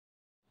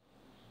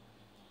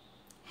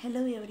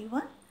Hello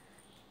everyone,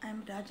 I am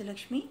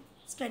Lakshmi,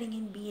 studying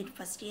in B.Ed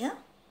first year.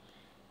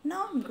 Now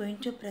I am going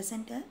to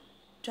present a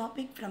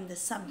topic from the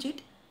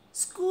subject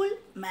School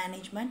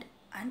Management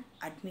and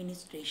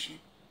Administration.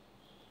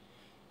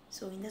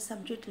 So in the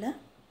subject la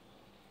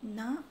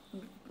நான்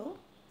இப்போ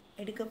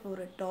எடுக்க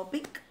போகிற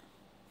topic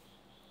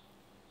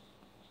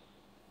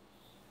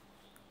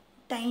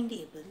time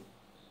table.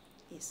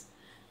 S,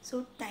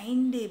 so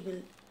time table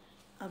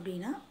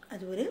அப்படின்னா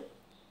அது ஒரு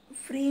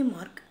frame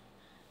work,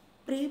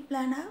 pre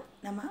பிளானாக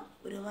நம்ம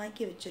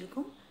உருவாக்கி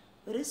வச்சுருக்கோம்.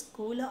 ஒரு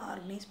ஸ்கூலை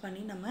ஆர்கனைஸ்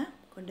பண்ணி நம்ம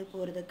கொண்டு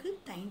போகிறதுக்கு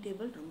டைம்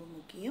டேபிள் ரொம்ப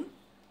முக்கியம்.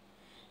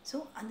 ஸோ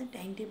அந்த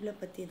டைம் டேபிளை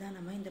பற்றி தான்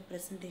நம்ம இந்த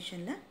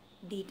ப்ரெசன்டேஷனில்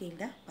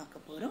டீட்டெயில்டாக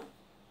பார்க்க போகிறோம்.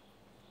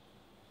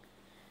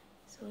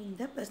 ஸோ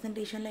இந்த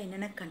ப்ரெசன்டேஷனில்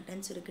என்னென்ன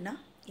கண்டென்ட்ஸ் இருக்குன்னா,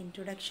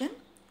 introduction,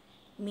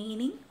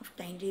 meaning of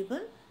time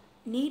table,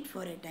 need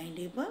for a time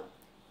table,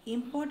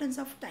 importance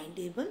of time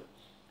table,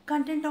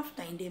 content of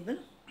time table,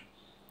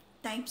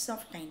 types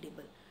of time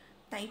table.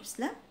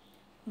 டைப்ஸில்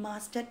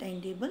master time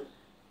table,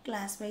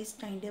 class wise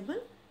time table,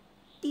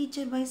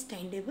 teacher wise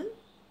time table,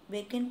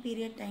 vacant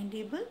period time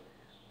table,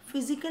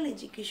 physical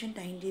education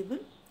time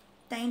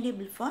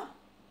table for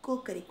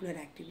co-curricular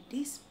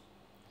activities,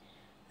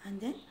 and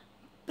then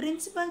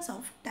principles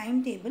of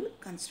timetable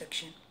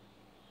construction.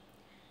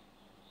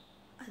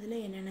 அதில்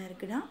என்னென்ன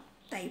இருக்குன்னா,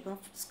 type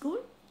of school,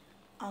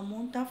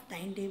 amount of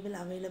timetable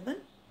available,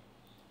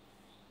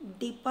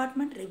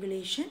 department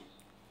regulation,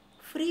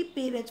 free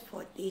periods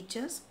for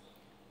teachers,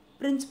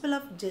 principle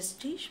of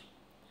justice,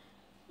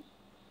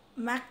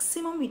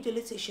 maximum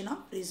utilization of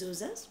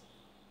resources,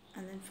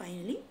 and then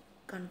finally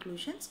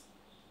conclusions,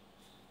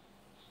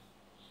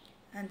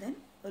 and then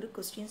ஒரு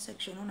question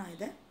செக்ஷனும் நான்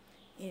இதை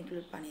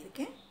include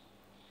பண்ணியிருக்கேன்.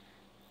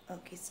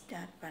 Okay,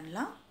 start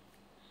பண்ணலாம்.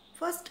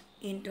 First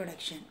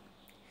introduction.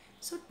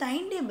 So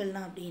time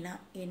டேபிள்னா அப்படின்னா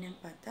என்னென்னு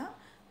பார்த்தா,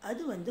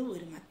 அது வந்து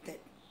ஒரு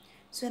மெத்தட்.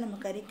 ஸோ நம்ம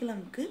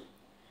கரிக்குலம்க்கு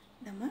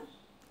நம்ம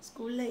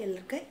ஸ்கூலில்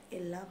இருக்க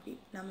எல்லா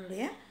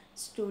நம்மளுடைய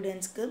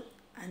ஸ்டூடெண்ட்ஸ்க்கு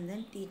அண்ட்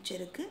தென்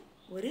டீச்சருக்கு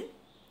ஒரு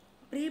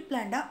ப்ரீ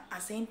பிளான்டாக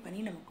அசைன்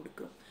பண்ணி நம்ம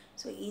கொடுக்குறோம்.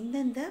 ஸோ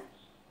இந்தந்த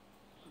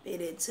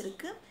பீரியட்ஸ்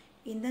இருக்குது,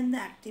 இந்தந்த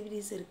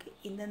ஆக்டிவிட்டீஸ் இருக்குது,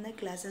 இந்தந்த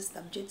கிளாஸஸ்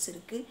சப்ஜெக்ட்ஸ்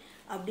இருக்குது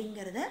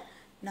அப்படிங்கிறத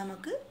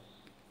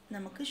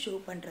நமக்கு ஷோ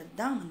பண்ணுறது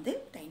தான் வந்து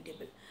டைம்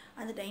டேபிள்.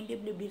 அந்த டைம்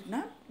டேபிள் எப்படி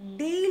இருக்குன்னா,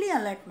 டெய்லி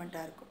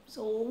அலாட்மெண்ட்டாக இருக்கும். ஸோ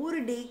ஒவ்வொரு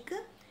டேக்கு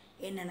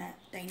என்னென்ன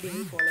டைம்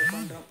டேபிள் ஃபாலோ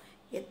பண்ணுறோம்,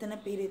 எத்தனை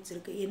பீரியட்ஸ்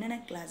இருக்குது, என்னென்ன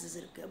கிளாஸஸ்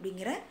இருக்குது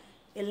அப்படிங்கிற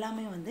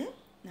எல்லாமே வந்து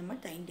நம்ம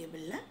டைம்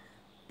டேபிளில்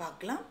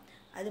பார்க்கலாம்.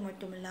 அது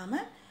மட்டும்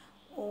இல்லாமல்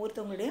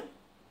ஒவ்வொருத்தவங்களுடைய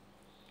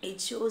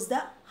it shows the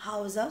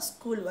house of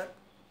school work.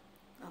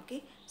 Okay,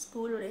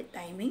 ஸ்கூலுடைய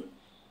timing,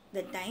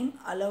 the time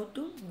allowed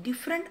to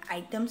different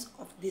items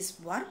of this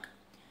work,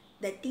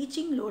 the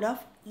teaching load of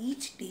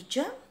each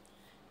teacher,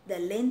 the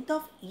length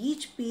of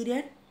each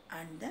period,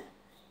 and the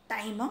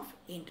time of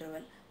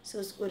interval. So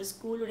ஒரு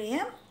ஸ்கூலுடைய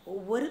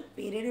ஒவ்வொரு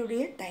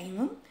பீரியடுடைய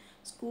டைமும்,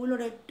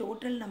 ஸ்கூலோட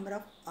total number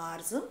of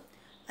ஹவர்ஸும்,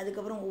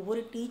 அதுக்கப்புறம்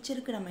ஒவ்வொரு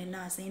டீச்சருக்கு நம்ம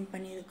என்ன assign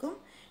பண்ணியிருக்கோம்,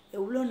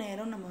 எவ்வளோ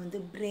நேரம் நம்ம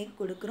வந்து பிரேக்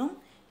கொடுக்குறோம்,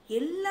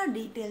 எல்லா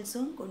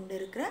டீட்டெயில்ஸும் கொண்டு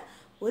இருக்கிற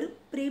ஒரு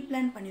ப்ரீ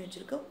பிளான் பண்ணி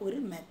வச்சுருக்க ஒரு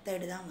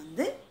மெத்தடு தான்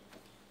வந்து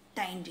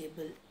டைம்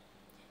டேபிள்.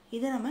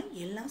 இதை நம்ம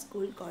எல்லா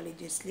ஸ்கூல்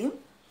காலேஜஸ்லேயும்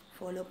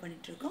ஃபாலோ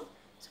பண்ணிகிட்ருக்கோம்.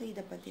 ஸோ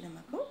இதை பற்றி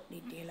நமக்கு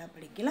டீட்டெயிலாக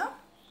படிக்கலாம்.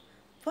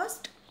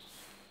 First,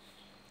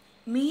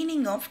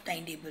 meaning of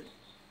time table.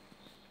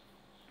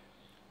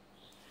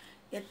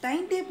 A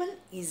timetable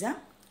is a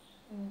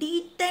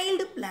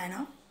detailed plan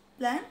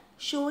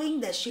showing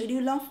the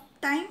schedule of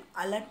time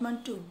allotment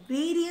to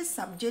various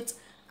subjects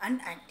and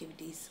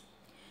activities.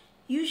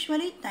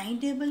 Usually,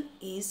 timetable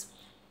is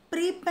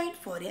prepared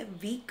for a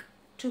week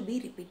to be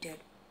repeated.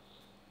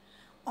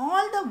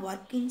 All the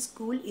work in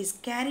school is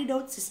carried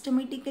out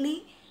systematically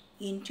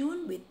in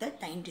tune with the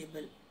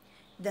timetable.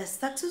 The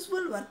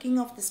successful working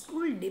of the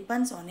school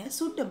depends on a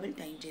suitable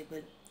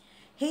timetable.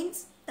 Hence,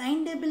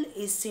 timetable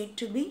is said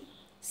to be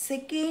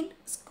second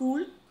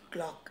school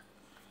clock.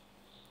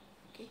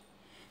 Okay,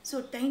 so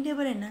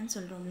timetable என்னன்னு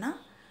சொல்கிறோம்னா,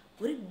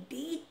 ஒரு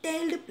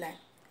detailed plan,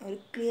 ஒரு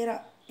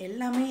கிளியராக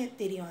எல்லாமே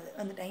தெரியும். அது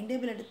அந்த time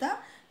table எடுத்தால்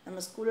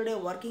நம்ம ஸ்கூலோடைய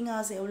ஒர்க்கிங்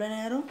ஹவர்ஸ் எவ்வளோ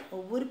நேரம்,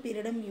 ஒவ்வொரு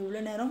பீரியடும்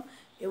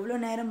எவ்வளோ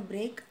நேரம்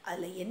பிரேக்,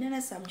 அதில்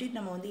என்னென்ன சப்ஜெக்ட்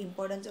நம்ம வந்து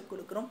இம்பார்ட்டன்ஸாக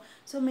கொடுக்குறோம்.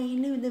 ஸோ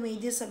மெயின்லி வந்து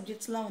மேஜர்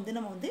சப்ஜெக்ட்ஸ்லாம் வந்து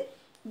நம்ம வந்து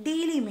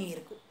டெய்லியுமே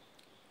இருக்கும்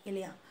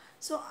இல்லையா.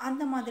 ஸோ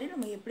அந்த மாதிரி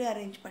நம்ம எப்படி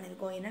அரேஞ்ச்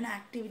பண்ணியிருக்கோம், என்னென்ன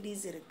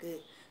ஆக்டிவிட்டீஸ்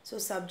இருக்குது, ஸோ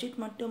சப்ஜெக்ட்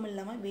மட்டும்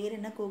இல்லாமல் வேறு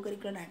என்ன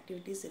கோகரிக்குலர்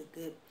ஆக்டிவிட்டீஸ்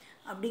இருக்குது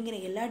அப்படிங்கிற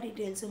எல்லா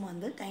டீட்டெயில்ஸும்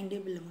வந்து டைம்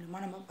டேபிள்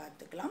மூலமாக நம்ம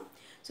பார்த்துக்கலாம்.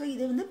 ஸோ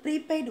இது வந்து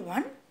ப்ரீபெய்டு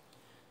ஒன்,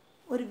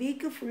 ஒரு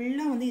வீக்கு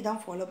ஃபுல்லாக வந்து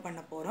இதான் ஃபாலோ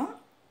பண்ண போகிறோம்.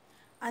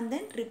 And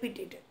then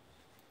repeated.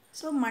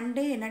 So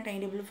Monday என்ன டைம்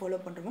டேபிள் ஃபாலோ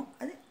பண்ணுறோமோ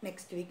அது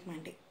நெக்ஸ்ட் வீக்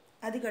மண்டே,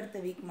 அதுக்கு அடுத்த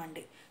வீக்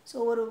மண்டே. ஸோ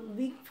ஒரு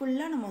வீக்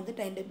ஃபுல்லாக நம்ம வந்து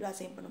டைம் டேபிள்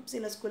அசைன் பண்ணுவோம்.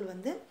 சில ஸ்கூல்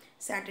வந்து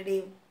சாட்டர்டே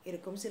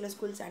இருக்கும், சில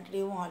ஸ்கூல்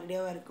சாட்டர்டேவும்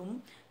ஹாலிடேவாக இருக்கும்,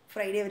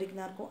 ஃப்ரைடே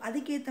வரைக்கும் தான் இருக்கும்.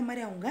 அதுக்கேற்ற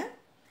மாதிரி அவங்க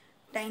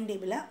டைம்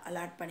டேபிளை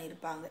அலாட்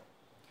பண்ணியிருப்பாங்க.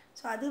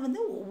 ஸோ அது வந்து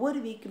ஒவ்வொரு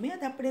வீக்குமே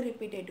அது அப்படியே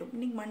ரிப்பீட் ஆகிட்டோம்.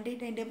 இன்றைக்கி Monday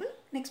time table,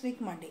 next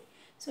week Monday.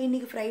 So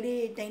இன்றைக்கி Friday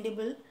time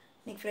table,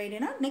 next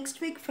ஃப்ரைடேனா next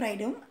week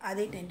ஃப்ரைடேவும்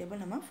அதே டைம்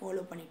டேபிள் நம்ம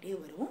ஃபாலோ பண்ணிகிட்டே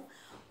வருவோம்.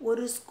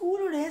 ஒரு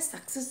ஸ்கூலுடைய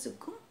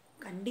சக்ஸஸுக்கும்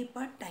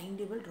கண்டிப்பாக டைம்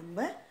டேபிள்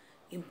ரொம்ப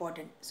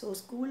இம்பார்ட்டண்ட். ஸோ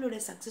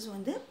ஸ்கூலுடைய சக்ஸஸ்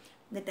வந்து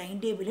இந்த டைம்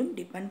டேபிளும்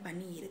டிபெண்ட்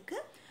பண்ணி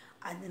இருக்குது.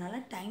 அதனால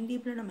டைம்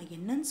டேபிளை நம்ம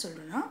என்னன்னு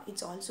சொல்கிறோன்னா,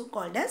 it's also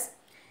called as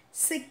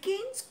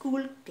second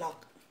school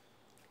clock.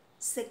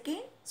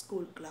 Second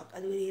school clock,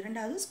 அது ஒரு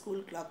இரண்டாவது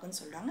ஸ்கூல் கிளாக்னு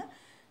சொல்கிறாங்க.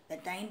 The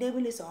time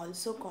table is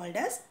also called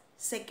as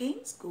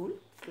second school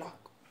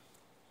clock.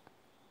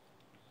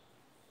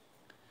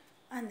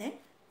 And then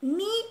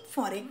need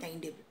for A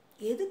time table.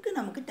 எதுக்கு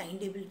நமக்கு டைம்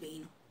டேபிள்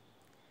வேணும்?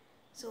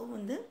 ஸோ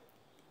வந்து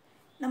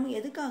நம்ம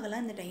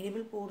எதுக்காகலாம் இந்த டைம்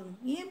டேபிள் போடணும்?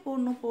 ஏன்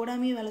போடணும்?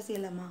 போடாமே வேலை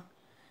செய்யலாமா?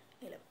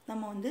 இல்லை,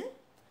 நம்ம வந்து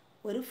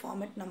ஒரு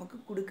ஃபார்மேட் நமக்கு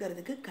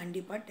கொடுக்கறதுக்கு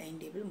கண்டிப்பாக டைம்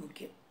டேபிள்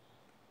முக்கியம்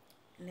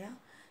இல்லையா?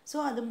 ஸோ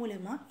அது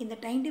மூலமா இந்த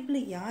டைம்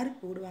டேபிளை யார்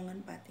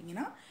போடுவாங்கன்னு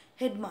பார்த்தீங்கன்னா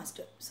ஹெட்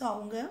மாஸ்டர். ஸோ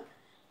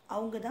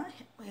அவங்க தான்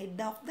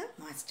ஹெட் ஆஃப் த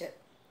மாஸ்டர்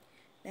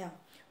இல்லையா?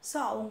 ஸோ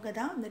அவங்க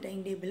தான் இந்த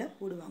டைம் டேபிளை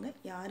போடுவாங்க.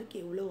 யாருக்கு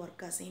எவ்வளோ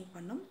ஒர்க் அசைன்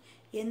பண்ணணும்,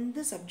 எந்த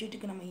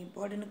சப்ஜெக்ட்டுக்கு நம்ம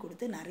இம்பார்ட்டன்ட்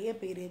கொடுத்து நிறைய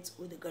பீரியட்ஸ்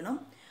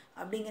ஒதுக்கணும்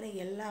அப்படிங்கிற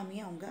எல்லாமே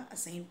அவங்க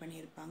அசைன்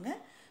பண்ணியிருப்பாங்க.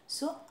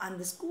 ஸோ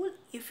அந்த ஸ்கூல்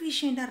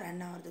எஃபிஷியண்ட்டாக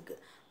ரன் ஆகிறதுக்கு,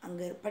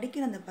 அங்கே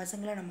படிக்கிற அந்த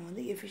பசங்களை நம்ம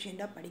வந்து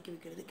எஃபிஷியண்ட்டாக படிக்க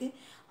வைக்கிறதுக்கு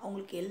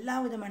அவங்களுக்கு எல்லா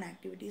விதமான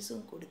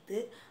ஆக்டிவிட்டீஸும் கொடுத்து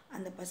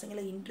அந்த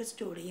பசங்களை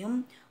இன்ட்ரெஸ்டோடையும்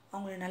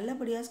அவங்கள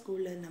நல்லபடியாக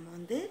ஸ்கூலில் நம்ம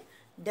வந்து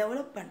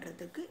டெவலப்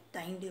பண்ணுறதுக்கு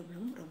டைம்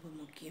டேபிளும் ரொம்ப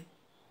முக்கியம்.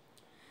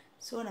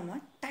 ஸோ நம்ம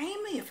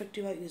டைமை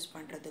எஃபெக்டிவாக யூஸ்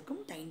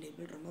பண்ணுறதுக்கும் டைம்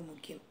டேபிள் ரொம்ப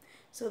முக்கியம்.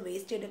 ஸோ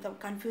வேஸ்டேட்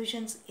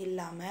கன்ஃபியூஷன்ஸ்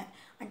இல்லாமல்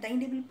அந்த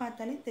டைம் டேபிள்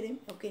பார்த்தாலே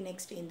தெரியும், ஓகே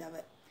நெக்ஸ்ட் இந்த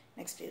அவர்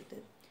நெக்ஸ்ட் எடுத்து.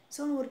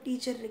 ஸோ ஒரு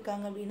டீச்சர்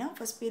இருக்காங்க அப்படின்னா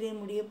ஃபஸ்ட் பீரியட்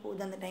முடிய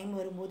போகுது, அந்த டைம்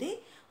வரும்போதே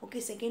ஓகே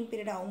செகண்ட்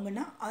பீரியட்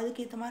அவங்கன்னா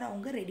அதுக்கேற்ற மாதிரி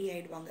அவங்க ரெடி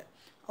ஆகிடுவாங்க.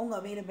 அவங்க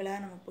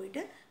அவைலபிளாக நம்ம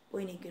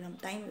போய் நிற்கணும்,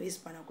 டைம்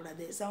வேஸ்ட்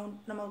பண்ணக்கூடாது.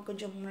 சவுண்ட் நம்ம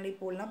கொஞ்சம் முன்னாடி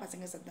போடலாம்,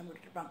 பசங்க சத்தம்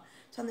போட்டுருப்பாங்க.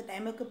 ஸோ அந்த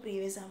டைமுக்கு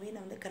ப்ரீவியஸாகவே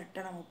நம்ம வந்து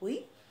கரெக்டாக நம்ம போய்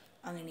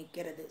அங்கே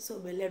நிற்கிறது. ஸோ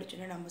பெல்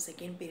அடிச்சோன்னே நம்ம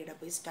செகண்ட் பீரியடை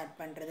போய் ஸ்டார்ட்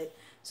பண்ணுறது.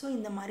 ஸோ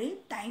இந்த மாதிரி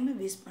டைமை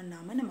வேஸ்ட்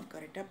பண்ணாமல் நம்ம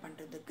கரெக்டாக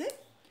பண்ணுறதுக்கு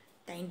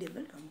டைம்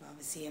டேபிள் ரொம்ப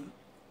அவசியம்.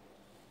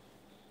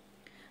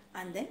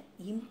 And then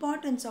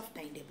importance of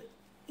time table.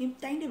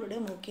 Time டேபிளோட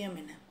முக்கியம்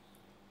என்ன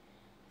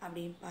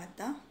அப்படின்னு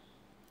பார்த்தா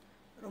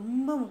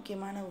ரொம்ப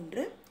முக்கியமான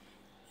ஒன்று,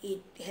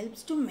 it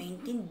helps to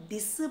maintain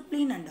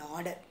discipline and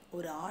order.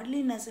 ஒரு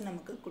ஆர்டர்லினஸ்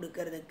நமக்கு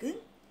கொடுக்கறதுக்கு,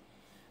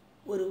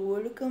 ஒரு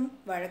ஒழுக்கம்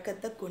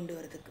வழக்கத்தை கொண்டு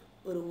வரதுக்கு,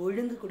 ஒரு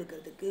ஒழுங்கு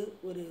கொடுக்கறதுக்கு,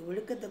 ஒரு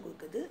ஒழுக்கத்தை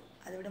கொடுக்குறது.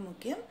 அதை விட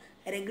முக்கியம்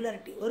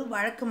ரெகுலாரிட்டி, ஒரு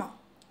வழக்கமாக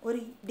ஒரு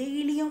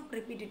டெய்லியும்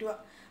ரிப்பீட்டடிவாக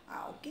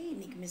ஓகே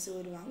இன்றைக்கி மிஸ்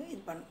வருவாங்க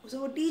இது பண்ணும். ஸோ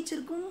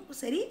டீச்சருக்கும்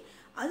சரி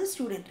அது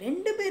ஸ்டூடெண்ட்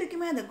ரெண்டு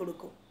பேருக்குமே அதை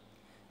கொடுக்கும்.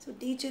 ஸோ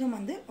டீச்சரும்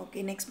வந்து ஓகே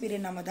நெக்ஸ்ட்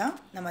பீரியட்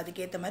நம்ம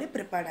அதுக்கேற்ற மாதிரி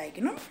ப்ரிப்பேர்ட்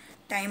ஆகிக்கணும்,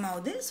 டைம்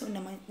ஆகுது. ஸோ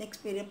நம்ம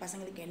நெக்ஸ்ட் பீரியட்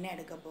பசங்களுக்கு என்ன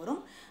எடுக்க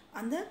போகிறோம்,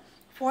 அந்த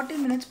 40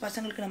 minutes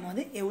பசங்களுக்கு நம்ம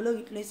வந்து எவ்வளோ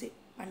யூட்டிலைஸ்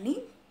பண்ணி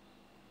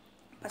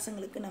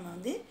பசங்களுக்கு நம்ம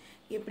வந்து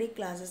எப்படி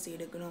கிளாஸஸ்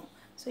எடுக்கணும்,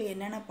 ஸோ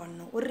என்னென்ன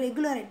பண்ணணும், ஒரு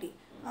ரெகுலாரிட்டி.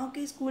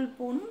 ஓகே ஸ்கூல்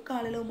போகணும்,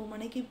 காலையில் 9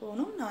 மணிக்கு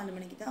போகணும், 4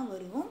 மணிக்கு தான்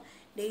வருவோம்,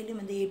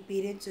 டெய்லியும் வந்து 8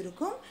 periods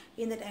இருக்கும்,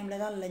 இந்த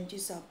டைமில் தான் லஞ்சு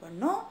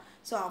சாப்பிட்ணும்,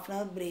 ஸோ 1/2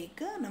 hour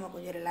பிரேக்கு நம்ம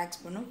கொஞ்சம்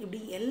ரிலாக்ஸ் பண்ணணும்.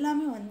 இப்படி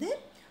எல்லாமே வந்து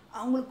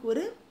அவங்களுக்கு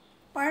ஒரு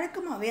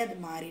பழக்கமாகவே அது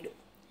மாறிடும்.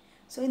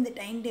 ஸோ இந்த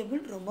டைம்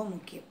டேபிள் ரொம்ப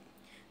முக்கியம்.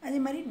 அதே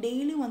மாதிரி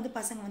டெய்லியும் வந்து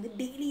பசங்க வந்து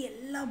டெய்லி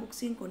எல்லா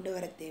புக்ஸையும் கொண்டு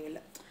வர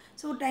தேவையில்லை.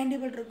 ஸோ டைம்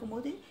டேபிள்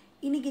இருக்கும்போது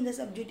இன்றைக்கி இந்த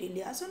சப்ஜெக்ட்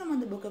இல்லையா, ஸோ நம்ம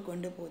அந்த புக்கை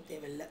கொண்டு போக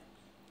தேவையில்லை.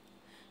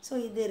 ஸோ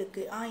இது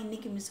இருக்குது,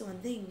 இன்றைக்கி மிஸ்ஸு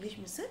வந்து இங்கிலீஷ்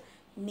மிஸ்ஸு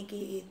இன்றைக்கி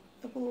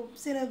இப்போது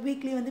சில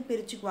வீக்லி வந்து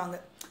பிரிச்சுக்குவாங்க.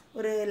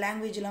 ஒரு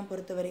லாங்குவேஜ்லாம்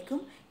பொறுத்த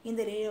வரைக்கும்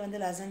இந்த டே வந்து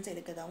லெசன்ஸ்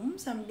எடுக்கிறதாகவும்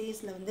சம்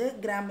டேஸில் வந்து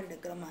கிராமர்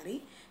எடுக்கிற மாதிரி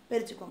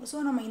பிரிச்சுக்குவாங்க. ஸோ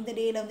நம்ம இந்த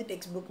டேயில் வந்து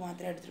டெக்ஸ்ட் புக்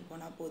மாத்திரம் எடுத்துகிட்டு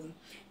போனால் போதும்.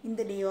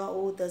 இந்த டேவா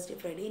Thursday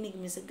Friday இன்றைக்கி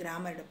மிஸ்ஸு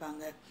கிராமர்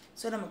எடுப்பாங்க,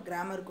 ஸோ நம்ம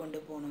கிராமர் கொண்டு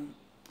போகணும்.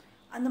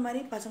 அந்த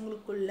மாதிரி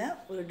பசங்களுக்குள்ள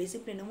ஒரு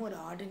டிசிப்ளினும் ஒரு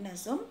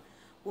ஆர்டினஸும்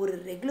ஒரு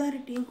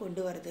ரெகுலாரிட்டியும்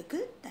கொண்டு வரதுக்கு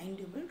டைம்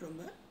டேபிள்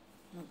ரொம்ப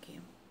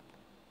முக்கியம்.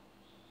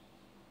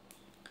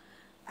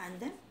 And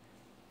then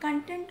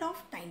content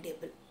of time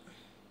table.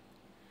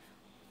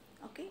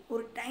 Okay,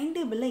 ஒரு டைம்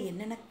டேபிளில்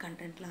என்னென்ன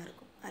கண்டென்ட்லாம்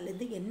இருக்கும்,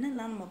 அல்லது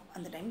என்னெல்லாம் நம்ம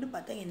அந்த டைமில்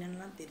பார்த்தா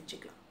என்னென்னலாம்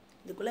தெரிஞ்சுக்கலாம்,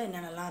 இதுக்குள்ளே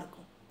என்னென்னலாம்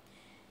இருக்கும்.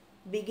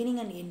 Beginning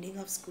and ending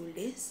of school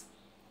days,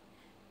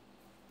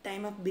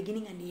 time of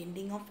beginning and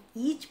ending of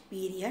each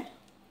period,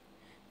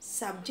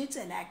 subjects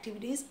and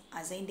activities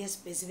assigned a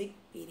specific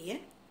period,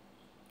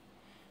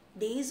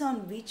 days on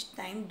which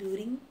time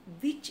during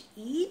which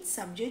each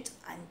subject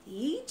and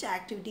each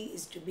activity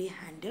is to be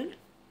handled,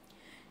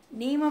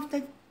 name of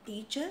the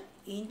teacher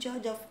in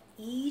charge of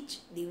each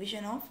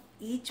division of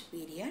each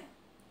period,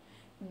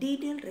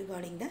 detail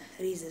regarding the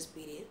recess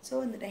period.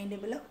 So in the time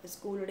table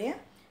school ude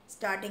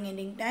starting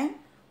ending time,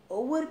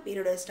 over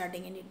period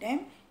starting ending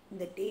time,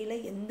 இந்த டேல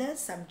எந்த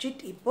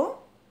subject இப்போ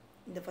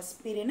இந்த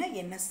first பீரியட்னா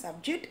என்ன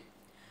subject,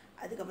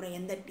 அதுக்கப்புறம்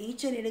எந்த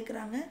teacher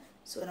எடுக்கிறாங்க,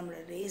 so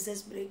நம்மளோட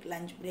ரேசஸ் பிரேக்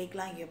லஞ்ச்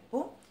பிரேக்லாம் எப்போ,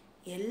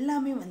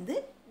 எல்லாமே வந்து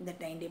இந்த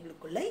டைம்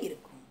டேபிளுக்குள்ளே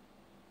இருக்கும்.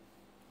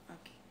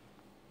 Okay,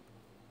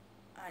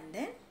 and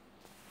then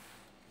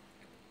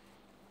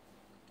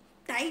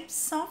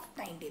types of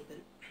time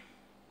table.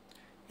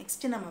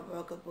 Next நம்ம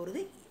பார்க்க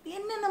போகிறது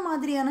என்னென்ன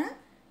மாதிரியான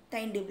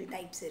டைம் டேபிள்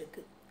டைப்ஸ்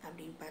இருக்குது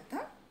அப்படின்னு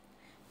பார்த்தா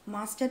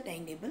master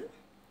time table,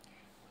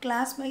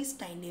 class wise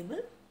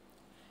timetable,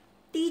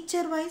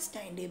 teacher wise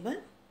timetable,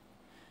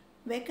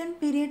 vacant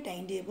period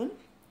timetable,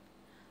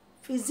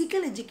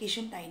 physical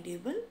education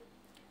timetable,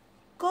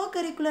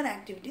 co-curricular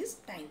activities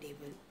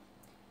timetable.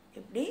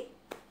 இப்படி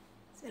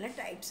சில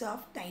டைப்ஸ்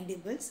ஆஃப் டைம்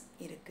டேபிள்ஸ்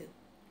இருக்குது.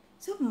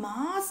 ஸோ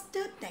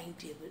மாஸ்டர் டைம்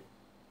டேபிள்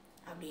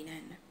அப்படின்னா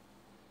என்ன?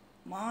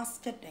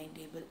 மாஸ்டர் டைம்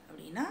டேபிள்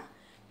அப்படின்னா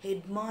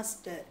head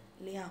master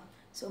இல்லையா?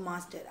 So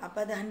master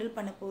அப்போ அதை handle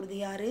பண்ண போகிறது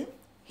யார்?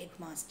 Head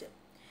master.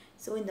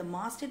 ஸோ இந்த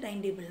மாஸ்டர்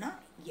டைம்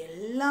டேபிள்னால்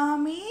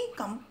எல்லாமே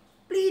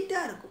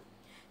கம்ப்ளீட்டாக இருக்கும்.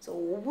 ஸோ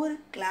ஒவ்வொரு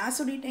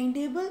கிளாஸோடைய டைம்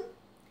டேபிள்,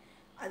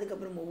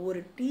 அதுக்கப்புறம் ஒவ்வொரு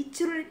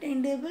டீச்சரோட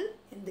டைம் டேபிள்,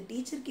 இந்த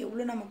டீச்சருக்கு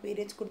எவ்வளோ நம்ம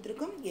பீரியட்ஸ்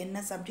கொடுத்துருக்கோம், என்ன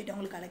சப்ஜெக்ட்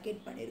அவங்களுக்கு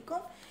அலோகேட்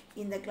பண்ணியிருக்கோம்,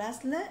 இந்த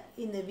கிளாஸில்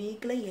இந்த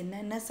வீக்கில்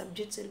என்னென்ன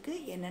சப்ஜெக்ட்ஸ்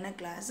இருக்குது, என்னென்ன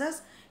கிளாஸஸ்,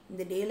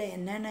 இந்த டேயில்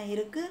என்னென்ன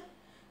இருக்குது,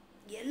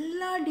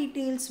 எல்லா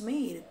டீட்டெயில்ஸுமே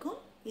இருக்கும்.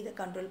 இதை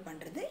கண்ட்ரோல்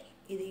பண்ணுறது,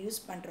 இதை யூஸ்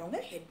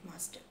பண்ணுறவங்க ஹெட்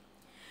மாஸ்டர்.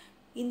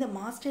 இந்த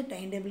மாஸ்டர்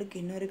டைம்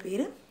டேபிளுக்கு இன்னொரு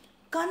பேர்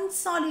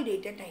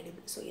கன்சாலிடேட்டட் டைம்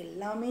டேபிள். ஸோ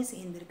எல்லாமே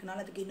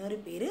சேர்ந்துருக்குனால அதுக்கு இன்னொரு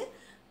பேர்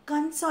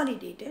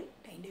consolidated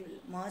time table.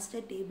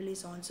 Master table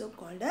is also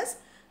called as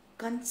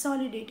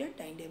consolidated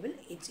timetable.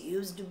 It's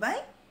used by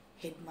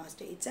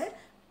headmaster. It's a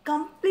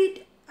complete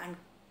and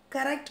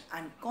correct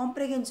and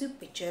comprehensive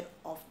picture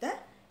of the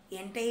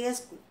entire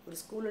school. ஒரு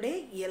ஸ்கூலுடைய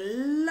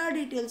எல்லா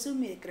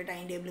டீட்டெயில்ஸும் இருக்கிற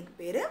time டேபிளுக்கு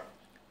பேர்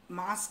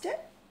master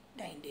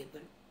time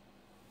table.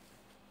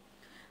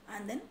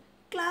 And then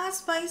class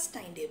wise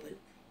timetable.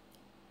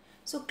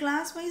 So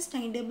class wise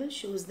timetable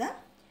shows the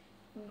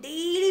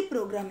daily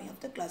programming of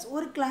the class.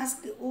 ஒரு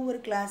கிளாஸ்க்கு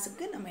ஒவ்வொரு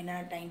கிளாஸுக்கு நம்ம என்ன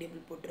டைம்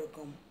டேபிள்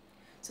போட்டிருக்கோம்.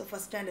 ஸோ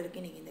ஃபஸ்ட் ஸ்டாண்டர்டுக்கு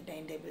இன்றைக்கி இந்த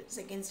டைம் டேபிள்,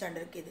 செகண்ட்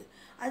ஸ்டாண்டர்டுக்கு இது,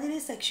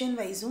 அதுலேயே செக்ஷன்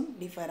வைஸும்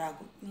டிஃபர்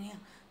ஆகும் இல்லையா?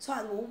 ஸோ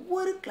அது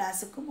ஒவ்வொரு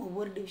கிளாஸுக்கும்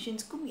ஒவ்வொரு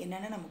டிவிஷன்ஸுக்கும்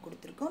என்னென்ன நம்ம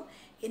கொடுத்துருக்கோம்,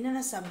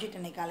 என்னென்ன சப்ஜெக்ட்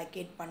அன்றைக்கி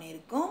அலோகேட்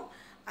பண்ணியிருக்கோம்,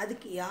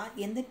 அதுக்கு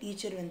எந்த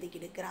டீச்சர் வந்து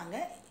எடுக்கிறாங்க,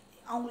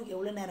 அவங்களுக்கு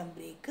எவ்வளோ நேரம்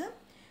பிரேக்கு,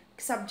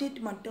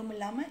 சப்ஜெக்ட் மட்டும்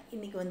இல்லாமல்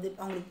இன்றைக்கி வந்து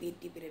அவங்களுக்கு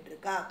பிடி பீரியட்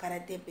இருக்கா,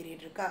 கராத்தே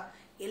பீரியட் இருக்கா,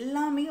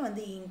 எல்லாமே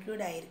வந்து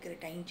include ஆகிருக்கிற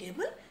time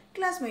table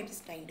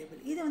classmates time table.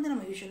 இதை வந்து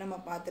நம்ம யூஸ்வலாக நம்ம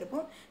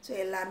பார்த்துருப்போம். ஸோ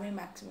எல்லாருமே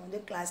மேக்ஸிமம் வந்து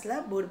கிளாஸில்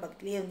போர்டு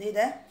பக்கத்துலேயே வந்து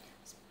இதை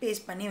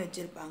பேஸ்ட் பண்ணி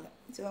வச்சுருப்பாங்க.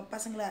 ஸோ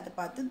பசங்களை அதை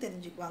பார்த்து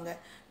தெரிஞ்சுக்குவாங்க.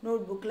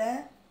 நோட் புக்கில்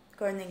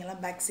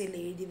குழந்தைங்கள்லாம் பேக்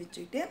சைடில் எழுதி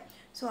வச்சுக்கிட்டு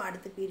ஸோ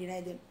அடுத்த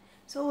பீரியடாக இது.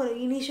 ஸோ ஒரு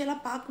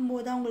இனிஷியலாக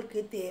பார்க்கும்போது தான்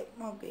அவங்களுக்கு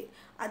ஓகே,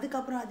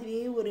 அதுக்கப்புறம்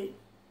அதுவே ஒரு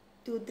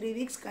 2-3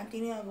 வீக்ஸ்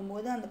கண்டினியூ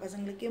ஆகும்போது அந்த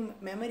பசங்களுக்கே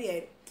மெமரி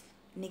ஆகிடும்.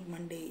 இன்றைக்கி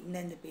மண்டே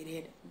இந்தந்த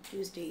பீரியட்,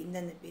 டியூஸ்டே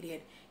இந்தந்த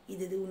பீரியட்,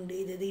 இது உண்டு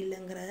இது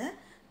இல்லைங்கிற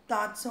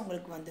தாட்ஸும்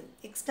அவங்களுக்கு வந்துடும்.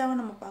 எக்ஸ்ட்ராவாக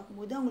நம்ம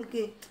பார்க்கும்போது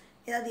அவங்களுக்கு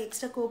ஏதாவது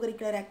எக்ஸ்ட்ரா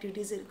கோகரிக்குலர்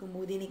ஆக்டிவிட்டீஸ்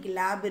இருக்கும்போது, இன்றைக்கி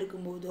லேப்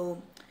இருக்கும்போதோ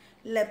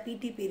இல்லை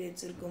பிடி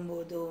periods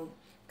இருக்கும்போதோ,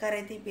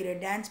 karate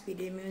period, dance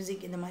period,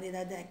 music, இந்த மாதிரி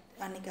ஏதாவது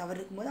அன்றைக்கி அவர்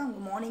இருக்கும்போது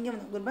அவங்க மார்னிங்கே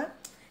வந்து ரொம்ப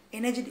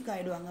எனர்ஜெட்டிக்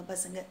ஆகிடுவாங்க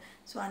பசங்க.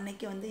 ஸோ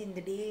அன்றைக்கி வந்து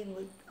இந்த டே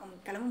அவங்க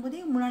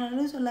கிளம்பும்போதே முன்னாடி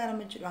நாளும் சொல்ல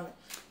ஆரம்பிச்சிடுவாங்க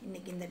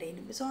இன்றைக்கி இந்த டே.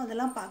 ஸோ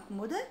அதெல்லாம்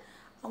பார்க்கும்போது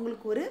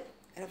அவங்களுக்கு ஒரு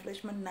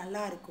ரெஃப்ரெஷ்மெண்ட்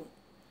நல்லா இருக்கும்.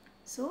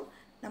 ஸோ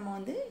நம்ம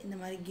வந்து இந்த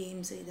மாதிரி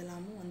கேம்ஸு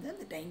இதெல்லாமும் வந்து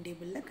அந்த டைம்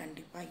டேபிளில்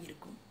கண்டிப்பாக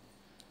இருக்கும்.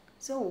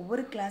 ஸோ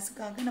ஒவ்வொரு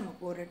கிளாஸுக்காக நம்ம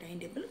போடுற time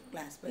table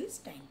class wise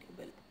time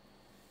table.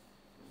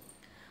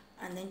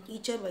 And then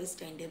teacher wise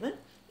time table.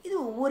 இது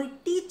ஒவ்வொரு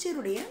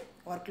டீச்சருடைய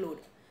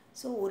ஒர்க்லோடு.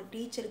 ஸோ ஒரு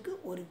டீச்சருக்கு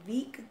ஒரு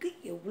வீக்குக்கு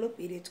எவ்வளோ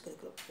பீரியட்ஸ்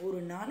கொடுக்குறோம், ஒரு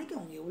நாளைக்கு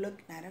அவங்க எவ்வளோ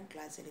நேரம்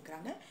கிளாஸ்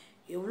எடுக்கிறாங்க,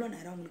 எவ்வளோ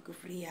நேரம் அவங்களுக்கு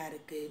ஃப்ரீயாக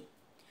இருக்குது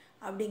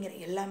அப்படிங்கிற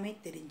எல்லாமே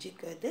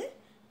தெரிஞ்சுக்கிறது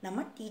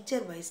நம்ம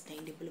டீச்சர் வைஸ்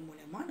டைம் டேபிள்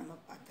மூலமாக நம்ம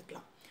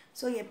பார்த்துக்கலாம்.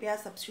 ஸோ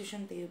எப்போயாவது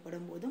சப்ஸ்டியூஷன்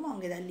தேவைப்படும் போதும்,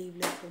 அவங்க ஏதாவது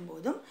லீவில்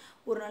இருக்கும்போதும்,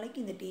 ஒரு நாளைக்கு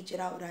இந்த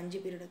டீச்சராக ஒரு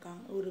 5 பீரியட்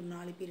இருக்காங்க, ஒரு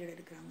 4 பீரியட்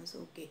எடுக்கிறாங்க. ஸோ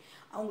ஓகே,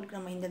 அவங்களுக்கு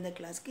நம்ம இந்தந்த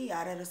கிளாஸ்க்கு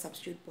யார் யாரை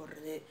சப்ஸ்டியூட்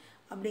போடுறது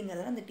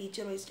அப்படிங்கிறத அந்த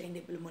டீச்சர் வைஸ் டைம்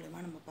டேபிள்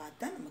மூலமாக நம்ம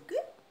பார்த்தா நமக்கு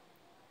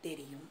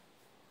தெரியும்.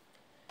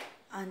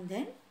 And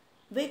then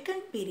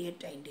vacant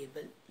period time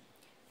table.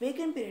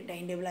 Vacant period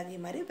time table அதே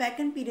மாதிரி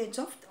vacant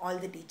periods of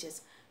all the teachers.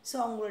 So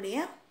அவங்களுடைய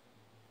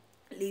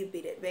leave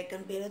period,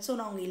 vacant period. So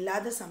அவங்க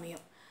இல்லாத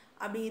சமயம்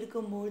அப்படி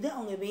இருக்கும்போது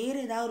அவங்க வேறு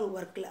ஏதாவது ஒரு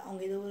ஒர்க்கில்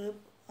அவங்க ஏதோ ஒரு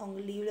அவங்க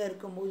லீவில்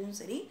இருக்கும்போதும்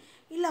சரி,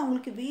 இல்லை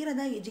அவங்களுக்கு வேறு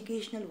ஏதாவது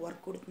எஜுகேஷ்னல்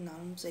ஒர்க்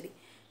கொடுத்துருந்தாலும் சரி,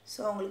 ஸோ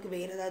அவங்களுக்கு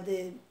வேறு ஏதாவது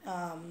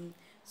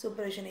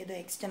சூப்பர்விஷன்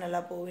ஏதாவது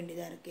எக்ஸ்டர்னலாக போக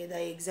வேண்டியதாக இருக்குது,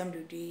 ஏதாவது எக்ஸாம்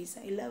டியூட்டிஸ்,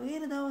 இல்லை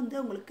வேறு ஏதாவது வந்து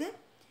அவங்களுக்கு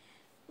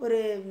ஒரு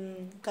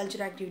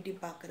கல்ச்சரல் ஆக்டிவிட்டி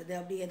பார்க்குறது,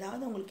 அப்படி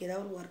ஏதாவது அவங்களுக்கு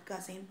ஏதாவது ஒரு ஒர்க்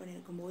அசைன்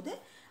பண்ணியிருக்கும்போது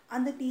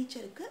அந்த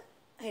டீச்சருக்கு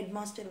ஹெட்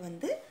மாஸ்டர்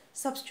வந்து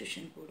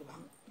சப்ஸ்டியூஷன்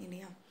போடுவாங்க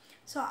இல்லையா?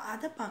 ஸோ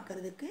அதை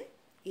பார்க்குறதுக்கு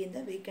இந்த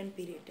வேக்கண்ட்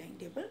பீரியட் டைம்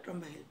டேபிள்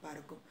ரொம்ப ஹெல்ப்பாக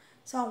இருக்கும்.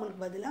 ஸோ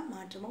அவங்களுக்கு பதிலாக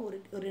மாற்றமாக ஒரு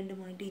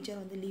 2-3 டீச்சர்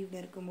வந்து லீவில்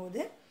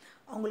இருக்கும்போது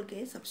அவங்களுக்கு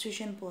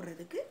சப்ஸ்டியூஷன்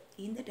போடுறதுக்கு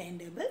இந்த டைம்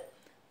டேபிள்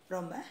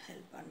ரொம்ப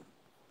ஹெல்ப் பண்ணும்.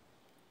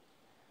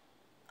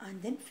 And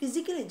then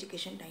physical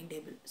education time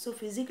table. So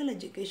physical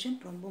education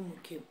ரொம்ப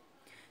முக்கியம்.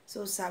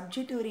 ஸோ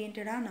சப்ஜெக்ட்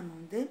ஓரியன்டாக நம்ம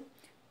வந்து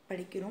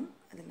படிக்கிறோம்,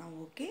 அதெல்லாம்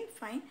ஓகே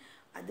ஃபைன்.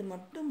 அது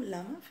மட்டும்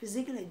இல்லாமல்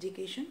ஃபிசிக்கல்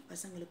எஜுகேஷன்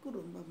பசங்களுக்கு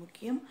ரொம்ப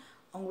முக்கியம்.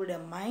 அவங்களோட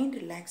மைண்ட்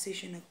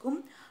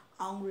ரிலாக்ஸேஷனுக்கும்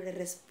அவங்களோட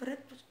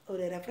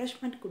ஒரு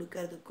ரெஃப்ரெஷ்மெண்ட்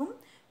கொடுக்கறதுக்கும்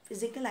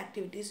ஃபிசிக்கல்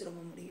ஆக்டிவிட்டீஸ்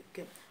ரொம்ப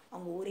முக்கியம்.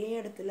 அவங்க ஒரே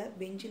இடத்துல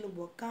பெஞ்சில்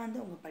உட்காந்து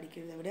அவங்க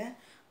படிக்கிறத விட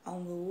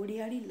அவங்க ஓடி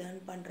ஆடி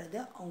லேர்ன் பண்ணுறது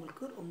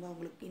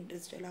அவங்களுக்கு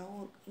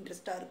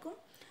இன்ட்ரெஸ்டாக இருக்கும்.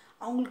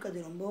 அவங்களுக்கு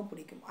அது ரொம்பவும்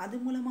பிடிக்கும். அது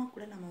மூலமாக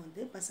கூட நம்ம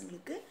வந்து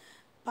பசங்களுக்கு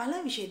பல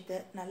விஷயத்த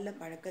நல்ல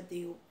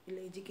பழக்கத்தையோ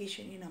இல்லை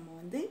எஜுகேஷனையும் நம்ம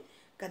வந்து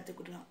கற்றுக்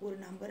கொடுக்கலாம். ஒரு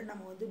நம்பரை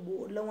நம்ம வந்து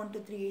போர்டில் 1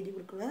 2 3 எழுதி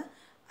கொடுக்குறத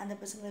அந்த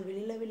பசங்களை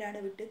வெளியில் விளையாட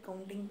விட்டு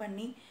கவுண்டிங்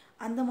பண்ணி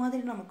அந்த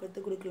மாதிரி நம்ம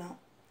கற்றுக் கொடுக்கலாம்.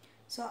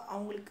 ஸோ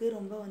அவங்களுக்கு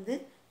ரொம்ப வந்து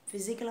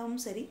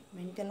ஃபிசிக்கலாகவும் சரி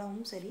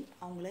மென்டலாகவும் சரி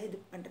அவங்கள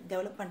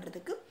டெவலப்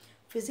பண்ணுறதுக்கு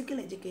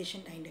ஃபிசிக்கல்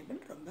எஜுகேஷன் டைம் டேபிள்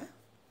ரொம்ப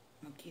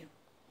முக்கியம்.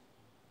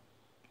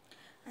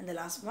 அந்த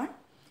last one,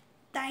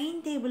 time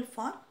table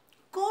for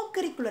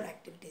கோ-கரிக்குலர்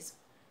activities.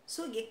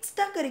 So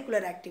extra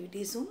curricular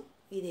ஆக்டிவிட்டீஸும்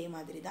இதே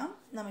மாதிரி தான்.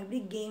 நம்ம எப்படி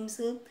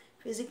கேம்ஸு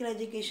ஃபிசிக்கல்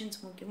எஜுகேஷன்ஸ்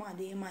முக்கியமோ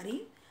அதே மாதிரி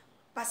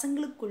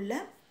பசங்களுக்குள்ள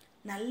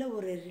நல்ல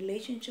ஒரு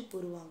ரிலேஷன்ஷிப்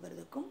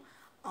உருவாகிறதுக்கும்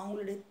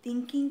அவங்களோட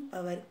திங்கிங்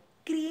பவர்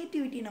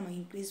க்ரியேட்டிவிட்டி நம்ம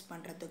இன்க்ரீஸ்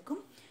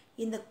பண்ணுறதுக்கும்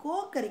இந்த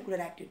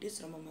கோ-கரிக்குலர்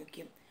ஆக்டிவிட்டீஸ் ரொம்ப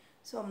முக்கியம்.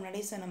 ஸோ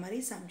முன்னாடியே சொன்ன மாதிரி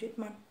சப்ஜெக்ட்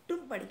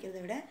மட்டும் படிக்கிறத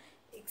விட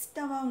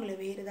எக்ஸ்ட்ராவாக அவங்கள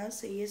வேறு ஏதாவது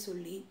செய்ய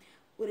சொல்லி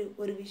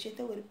ஒரு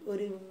விஷயத்த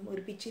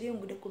ஒரு பிக்சரே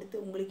உங்கள்கிட்ட கொடுத்து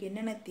உங்களுக்கு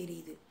என்னென்ன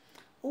தெரியுது,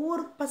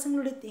 ஒவ்வொரு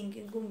பசங்களோட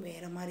திங்கிங்கும்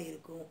வேறு மாதிரி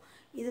இருக்கும்.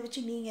 இதை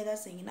வச்சு நீங்கள்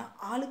எதாவது செய்யுங்கன்னா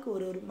ஆளுக்கு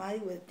ஒரு மாதிரி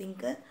ஒரு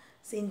திங்கை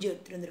செஞ்சு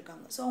எடுத்துகிட்டு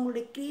வந்திருக்காங்க. ஸோ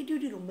அவங்களோட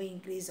க்ரியேட்டிவிட்டி ரொம்ப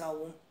இன்க்ரீஸ்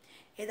ஆகும்.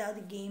 ஏதாவது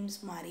கேம்ஸ்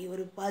மாதிரி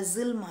ஒரு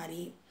பசில்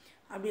மாதிரி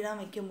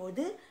அப்படிலாம்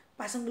வைக்கும்போது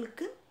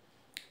பசங்களுக்கு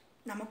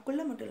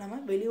நமக்குள்ளே மட்டும்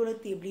இல்லாமல் வெளி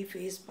உலகத்தை எப்படி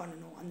ஃபேஸ்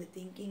பண்ணணும் அந்த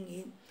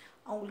திங்கிங்கே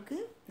அவங்களுக்கு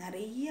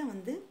நிறைய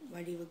வந்து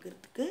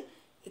வழிவகுக்கிறதுக்கு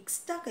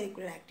எக்ஸ்ட்ரா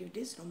கரிக்குலர்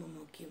ஆக்டிவிட்டீஸ் ரொம்ப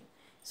முக்கியம்.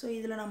 ஸோ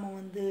இதில் நம்ம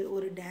வந்து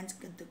ஒரு டான்ஸ்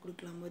கற்றுக்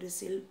கொடுக்கலாம், ஒரு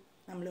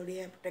நம்மளுடைய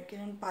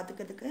ப்ரொடெக்ஷன்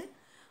பார்த்துக்கிறதுக்கு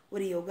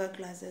ஒரு யோகா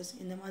கிளாஸஸ்,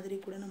 இந்த மாதிரி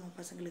கூட நம்ம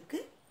பசங்களுக்கு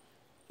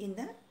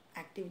இந்த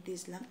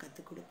ஆக்டிவிட்டீஸ்லாம்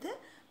கற்றுக் கொடுத்து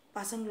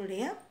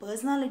பசங்களுடைய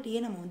பர்சனாலிட்டியை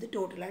நம்ம வந்து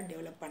டோட்டலாக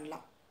டெவலப்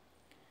பண்ணலாம்.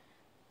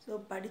 ஸோ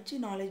படித்து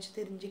நாலேஜ்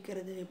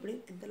தெரிஞ்சுக்கிறது எப்படி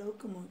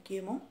எந்தளவுக்கு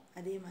முக்கியமோ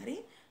அதே மாதிரி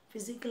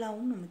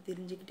ஃபிசிக்கலாகவும் நம்ம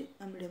தெரிஞ்சுக்கிட்டு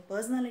நம்மளுடைய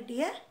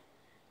பர்சனாலிட்டியை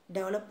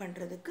டெவலப்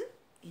பண்ணுறதுக்கு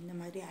இந்த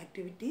மாதிரி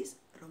ஆக்டிவிட்டீஸ்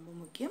ரொம்ப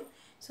முக்கியம்.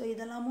 ஸோ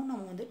இதெல்லாமும்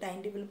நம்ம வந்து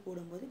டைம் டேபிள்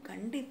போடும்போது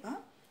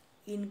கண்டிப்பாக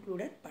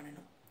இன்க்ளூடட்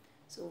பண்ணணும்.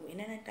 ஸோ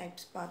என்னென்ன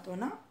டைப்ஸ்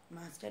பார்த்தோன்னா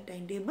master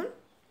time table,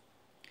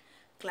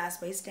 class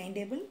wise time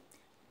table,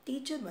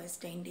 teacher wise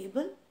time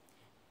table,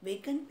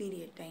 vacant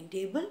period time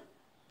table,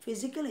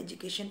 physical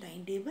education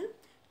time table,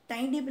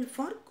 time table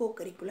for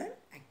கோ-கரிக்குலர்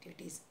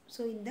activities.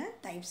 So இந்த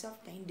டைப்ஸ் ஆஃப்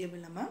டைம்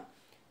டேபிள் நம்ம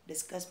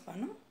discuss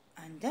பண்ணோம்.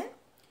 And then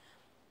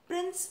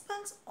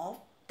principles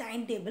of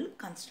time table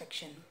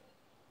construction.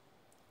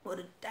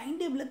 ஒரு time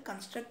டேபிளை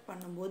construct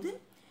பண்ணும்போது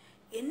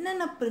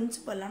என்னென்ன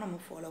பிரின்சிபல்லாம் நம்ம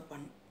follow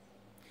பண்ணணும்.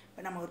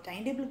 இப்போ நம்ம ஒரு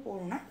டைம் டேபிள்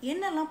போகணுன்னா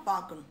என்னெல்லாம்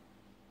பார்க்கணும்,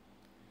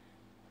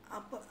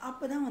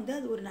 அப்போ தான் வந்து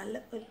அது ஒரு நல்ல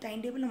ஒரு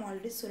டைம் டேபிள். நம்ம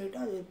ஆல்ரெடி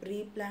சொல்லிட்டோம், அது ஒரு ப்ரீ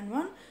பிளான்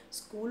ஒன்.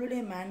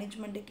 ஸ்கூலுடைய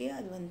மேனேஜ்மெண்ட்டுக்கே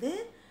அது வந்து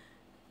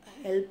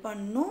ஹெல்ப்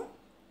பண்ணணும்.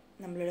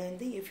 நம்மளோட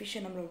வந்து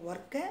எஃபிஷியன்ட் நம்மளோட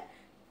ஒர்க்கை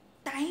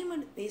டைமை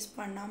வேஸ்ட்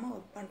பண்ணாமல்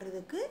ஒர்க்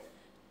பண்ணுறதுக்கு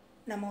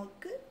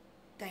நமக்கு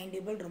டைம்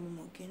டேபிள் ரொம்ப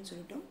முக்கியம்னு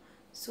சொல்லிட்டோம்.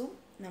 ஸோ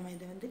நம்ம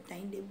இதை வந்து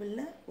டைம்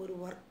டேபிளில் ஒரு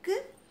ஒர்க்கு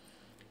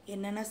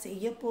என்னென்ன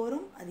செய்ய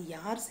போகிறோம், அது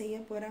யார் செய்ய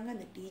போகிறாங்க,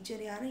 அந்த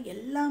டீச்சர் யார்,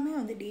 எல்லாமே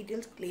வந்து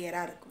டீட்டெயில்ஸ்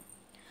கிளியராக இருக்கும்.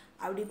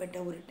 அப்படிப்பட்ட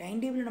ஒரு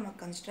டைம் டேபிளை நம்ம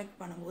கன்ஸ்ட்ரக்ட்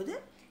பண்ணும்போது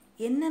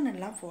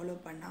என்னென்னலாம் ஃபாலோ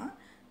பண்ணால்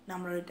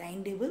நம்மளோட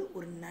டைம் டேபிள்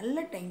ஒரு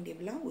நல்ல டைம்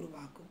டேபிளாக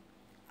உருவாக்கும்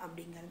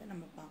அப்படிங்கிறத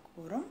நம்ம பார்க்க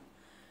போகிறோம்.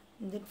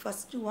 இந்த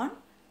first one,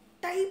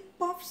 type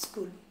of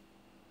school.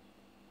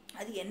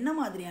 அது என்ன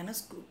மாதிரியான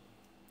ஸ்கூல்?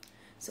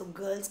 ஸோ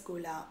கேர்ள்ஸ்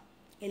ஸ்கூலா,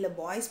 இல்லை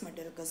பாய்ஸ்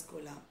மட்டும் இருக்க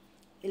ஸ்கூலா,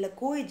 இல்லை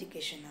கோ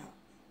எஜுகேஷனா,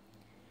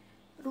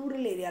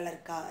 ரூரல் ஏரியாவில்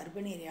இருக்கா,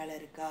 அர்பன் ஏரியாவில்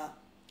இருக்கா,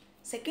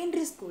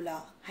 செகண்டரி ஸ்கூலா,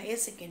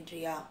 ஹையர்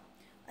செகண்ட்ரியா,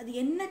 அது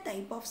என்ன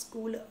டைப் ஆஃப்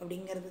ஸ்கூல்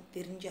அப்படிங்கிறது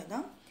தெரிஞ்சால்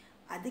தான்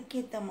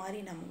அதுக்கேற்ற மாதிரி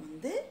நம்ம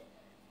வந்து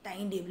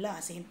டைம் டேபிளை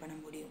அசைன் பண்ண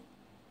முடியும்.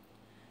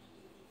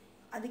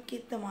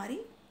 அதுக்கேற்ற மாதிரி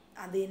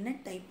அது என்ன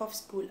டைப் ஆஃப்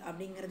ஸ்கூல்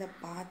அப்படிங்கிறத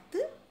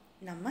பார்த்து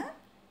நம்ம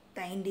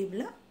டைம்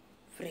டேபிளை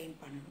ஃப்ரேம்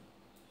பண்ணணும்.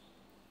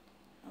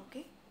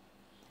 Okay.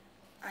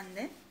 And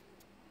then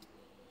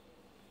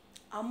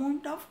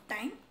amount of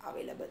time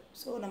available.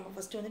 So நம்ம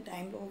ஃபஸ்ட்டு வந்து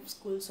டைம் ஆஃப்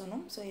ஸ்கூல்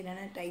சொன்னோம். ஸோ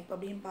என்னென்ன டைப்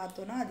அப்படின்னு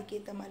பார்த்தோன்னா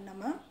அதுக்கேற்ற மாதிரி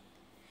நம்ம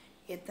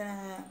எத்தனை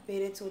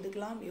பீரியட்ஸ்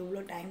ஒதுக்கலாம், எவ்வளோ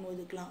டைம்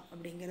ஒதுக்கலாம்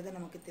அப்படிங்கிறத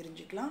நமக்கு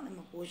தெரிஞ்சுக்கலாம். நம்ம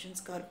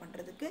போர்ஷன்ஸ் கவர்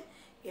பண்ணுறதுக்கு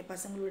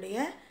பசங்களுடைய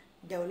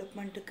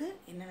டெவலப்மெண்ட்டுக்கு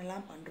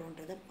என்னென்னலாம்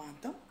பண்ணுறோன்றதை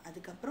பார்த்தோம்.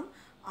 அதுக்கப்புறம்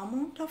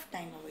amount of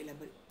time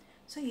available.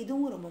 So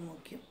இதுவும் ரொம்ப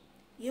முக்கியம்.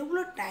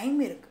 எவ்வளோ டைம்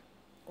இருக்குது,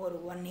 ஒரு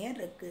 1 year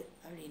இருக்குது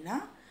அப்படின்னா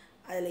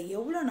அதில்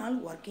எவ்வளோ நாள்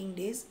ஒர்க்கிங்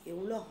டேஸ்,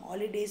 எவ்வளோ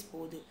ஹாலிடேஸ்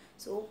போகுது.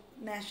 ஸோ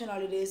நேஷ்னல்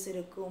ஹாலிடேஸ்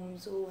இருக்கும்.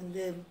 ஸோ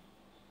வந்து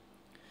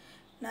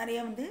நிறைய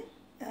வந்து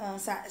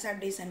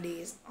சாட்டர்டே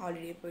சண்டேஸ்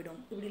ஹாலிடே போயிடும்.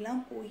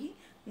 இப்படிலாம் போய்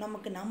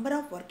நமக்கு number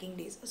of working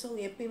days. So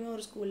எப்பயுமே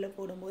ஒரு ஸ்கூலில்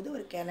போடும்போது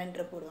ஒரு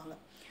கேலண்டரை போடுவாங்க.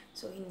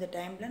 ஸோ இந்த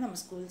டைமில் நம்ம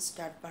ஸ்கூல்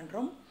ஸ்டார்ட்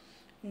பண்ணுறோம்,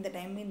 இந்த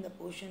டைமில் இந்த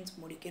போர்ஷன்ஸ்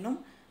முடிக்கணும்,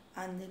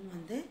 அண்ட் தென்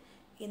வந்து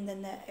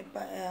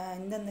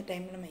இந்தந்த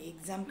டைமில் நம்ம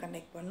எக்ஸாம்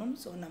கண்டக்ட் பண்ணணும்.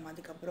 ஸோ நம்ம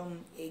அதுக்கப்புறம்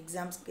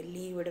எக்ஸாம்ஸ்க்கு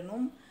லீவ்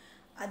விடணும்.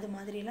 அது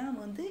மாதிரிலாம்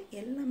நம்ம வந்து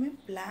எல்லாமே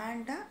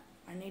பிளான்டாக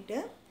பண்ணிவிட்டு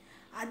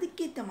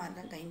அதுக்கேற்ற மாதிரி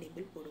தான் டைம்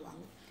டேபிள்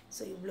போடுவாங்க.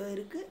 ஸோ இவ்வளோ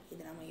இருக்குது,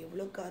 இதை நம்ம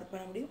எவ்வளோ கவர்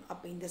பண்ண முடியும்,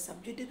 அப்போ இந்த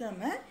சப்ஜெக்ட்டுக்கு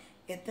நம்ம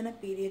எத்தனை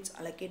பீரியட்ஸ்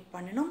அலோகேட்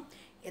பண்ணணும்,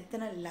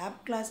 எத்தனை லேப்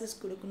கிளாஸஸ்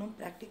கொடுக்கணும்,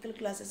 ப்ராக்டிக்கல்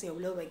கிளாஸஸ்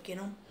எவ்வளோ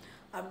வைக்கணும்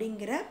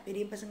அப்படிங்கிற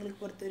பெரிய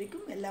பசங்களுக்கு பொறுத்த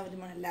வரைக்கும் எல்லா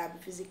விதமான லேப்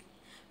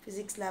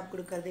ஃபிசிக்ஸ் லேப்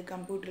கொடுக்கறது,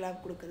 கம்ப்யூட்டர்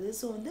லேப் கொடுக்கறது.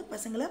 ஸோ வந்து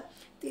பசங்களை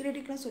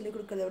தியரட்டிக்கலாக சொல்லிக்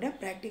கொடுக்கறத விட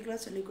ப்ராக்டிக்கலாக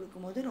சொல்லிக்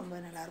கொடுக்கும்போது ரொம்ப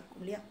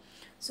நல்லாயிருக்கும் இல்லையா?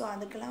 ஸோ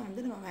அதுக்கெல்லாம்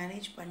வந்து நம்ம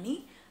மேனேஜ் பண்ணி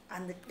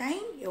அந்த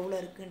டைம் எவ்வளோ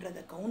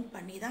இருக்குன்றதை கவுண்ட்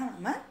பண்ணி தான்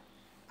நம்ம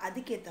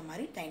அதுக்கேற்ற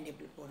மாதிரி டைம்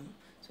டேபிள் போடணும்.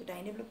 ஸோ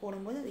டைம் டேபிள்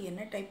போடும்போது அது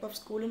என்ன டைப் ஆஃப்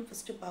ஸ்கூலுன்னு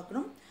ஃபஸ்ட்டு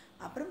பார்க்கணும்,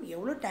 அப்புறம்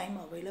எவ்வளோ டைம்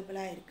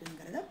அவைலபிளாக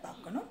இருக்குங்கிறத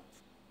பார்க்கணும்.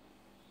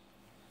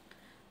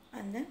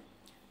 அந்த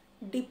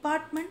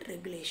department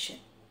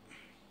regulation.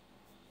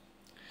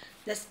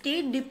 The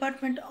State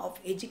Department of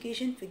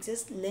Education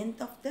fixes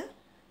length of the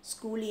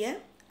school year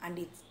and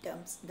its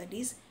terms. That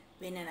is,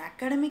 when an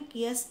academic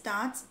year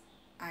starts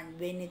and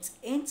when it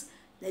ends,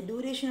 the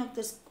duration of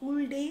the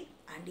school day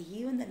and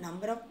even the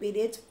number of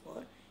periods for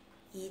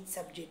each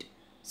subject.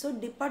 So,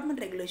 department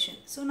regulation.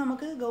 So,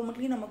 நமக்கு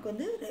கவர்மெண்ட்லேயும் நமக்கு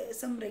வந்து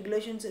some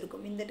regulations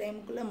இருக்கும். இந்த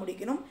டைமுக்குள்ளே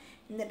முடிக்கணும்,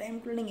 இந்த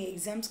டைமுக்குள்ளே நீங்கள்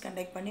exams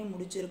conduct பண்ணி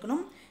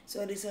முடிச்சிருக்கணும்,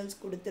 ஸோ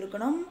ரிசல்ட்ஸ்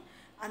கொடுத்துருக்கணும்,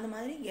 அந்த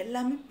மாதிரி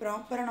எல்லாமே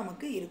ப்ராப்பராக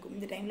நமக்கு இருக்கும்.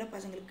 இந்த டைமில்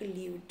பசங்களுக்கு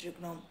லீவ்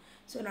விட்டுருக்கணும்,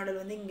 ஸோ நடுவில்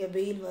வந்து இங்கே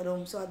வெயில்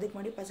வரும், ஸோ அதுக்கு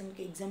முன்னாடி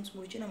பசங்களுக்கு எக்ஸாம்ஸ்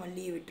முடித்து நம்ம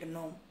லீவ்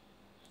விட்டுறணும்.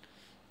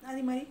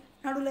 அதே மாதிரி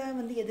நடுவில்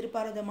வந்து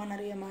எதிர்பாராதமாக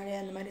நிறைய மழை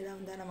அந்த மாதிரி தான்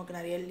வந்தால் நமக்கு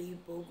நிறைய லீவ்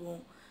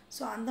போகும்.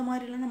 ஸோ அந்த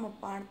மாதிரிலாம் நம்ம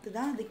பார்த்து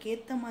தான்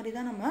அதுக்கேற்ற மாதிரி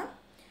தான் நம்ம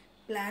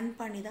பிளான்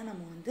பண்ணி தான்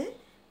நம்ம வந்து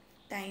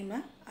டைமை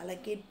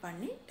அலோகேட்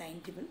பண்ணி டைம்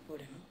டேபிள்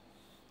போடணும்.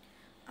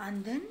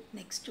 And then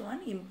next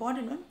one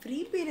important one, free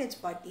periods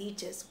for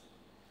teachers.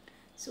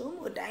 So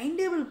ஒரு டைம்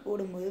டேபிள்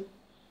போடும்போது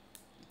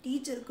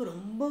டீச்சருக்கு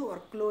ரொம்ப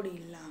ஒர்க்லோடு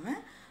இல்லாமல்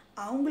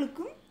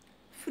அவங்களுக்கும்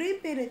ஃப்ரீ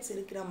பீரியட்ஸ்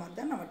இருக்கிற மாதிரி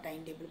தான் நம்ம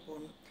டைம் டேபிள்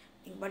போடணும்.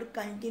 நீங்கள் பாட்டு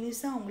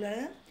கண்டினியூஸாக அவங்களால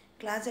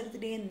கிளாஸ்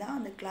எடுத்துகிட்டே இருந்தால்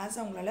அந்த கிளாஸ்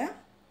அவங்களால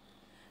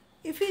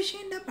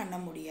எஃபிஷியண்ட்டாக பண்ண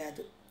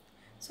முடியாது.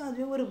 ஸோ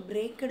அதுவே ஒரு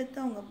பிரேக் எடுத்து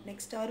அவங்க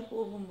நெக்ஸ்ட் ஹவர்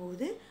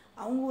போகும்போது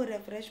அவங்க ஒரு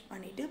ரெஃப்ரெஷ்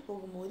பண்ணிவிட்டு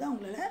போகும்போது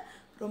அவங்களால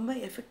ரொம்ப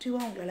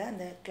எஃபெக்டிவாக அவங்களால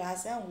அந்த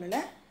கிளாஸை அவங்களால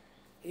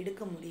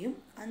எடுக்க முடியும்.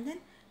 அண்ட்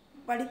தென்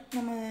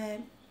நம்ம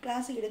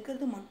கிளாஸ்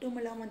எடுக்கிறது மட்டும்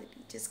இல்லாமல் அந்த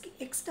டீச்சர்ஸ்க்கு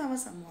எக்ஸ்ட்ராவாக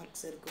சம்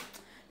ஒர்க்ஸ் இருக்கும்.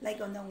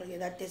 லைக் வந்து அவங்களுக்கு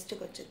எதாவது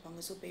டெஸ்ட்டுக்கு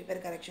வச்சுருப்பாங்க, so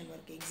paper correction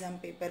work, exam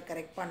paper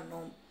correct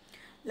பண்ணணும்,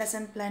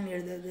 லெசன் பிளான்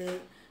எழுதுறது,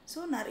 ஸோ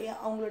நிறையா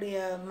அவங்களுடைய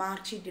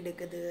மார்க் ஷீட்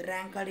எடுக்கிறது,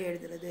 ரேங்க் கார்டு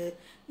எழுதுறது,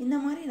 இந்த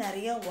மாதிரி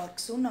நிறையா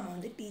ஒர்க்ஸும் நம்ம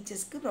வந்து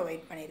டீச்சர்ஸ்க்கு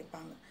ப்ரொவைட்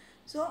பண்ணியிருப்பாங்க.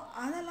 ஸோ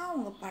அதெல்லாம்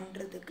அவங்க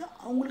பண்ணுறதுக்கு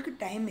அவங்களுக்கு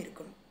டைம்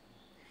இருக்கணும்.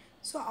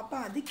 ஸோ அப்போ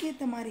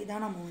அதுக்கேற்ற மாதிரி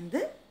தான் நம்ம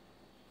வந்து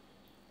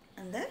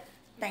அந்த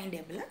டைம்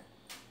டேபிளை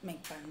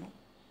மேக் பண்ணணும்.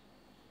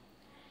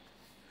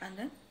 And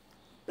then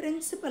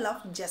principle of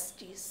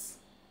justice.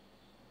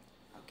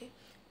 Okay,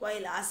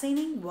 while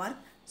assigning work,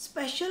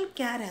 special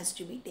care has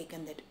to be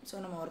taken that. So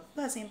நம்ம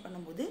ஒர்க் அசைன்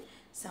பண்ணும்போது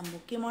சம்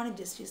முக்கியமான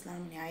ஜஸ்டிஸ்லாம்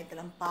நம்ம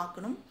நியாயத்தெல்லாம்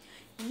பார்க்கணும்.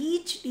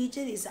 Each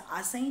teacher is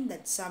assigned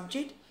that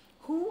subject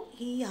who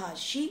he or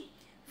she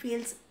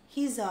feels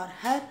his or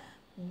her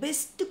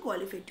best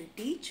qualified to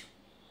teach.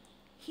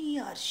 He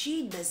or she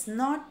does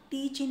not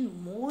teach in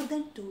more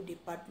than 2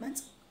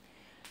 departments.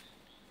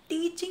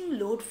 Teaching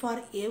load for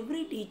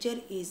every teacher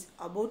is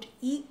about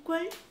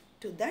equal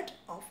to that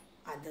of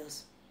others.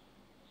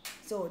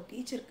 So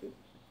டீச்சருக்கு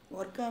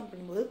work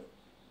பண்ணும்போது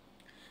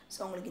so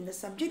அவங்களுக்கு இந்த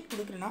subject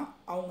கொடுக்குறேன்னா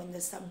அவங்க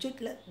இந்த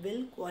சப்ஜெக்டில்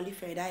well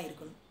குவாலிஃபைடாக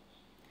இருக்கணும்,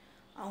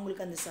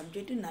 அவங்களுக்கு அந்த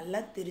சப்ஜெக்ட்டு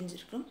நல்லா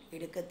தெரிஞ்சிருக்கணும்,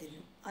 எடுக்க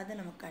தெரியணும். அதை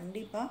நம்ம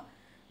கண்டிப்பாக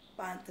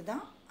பார்த்து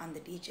தான்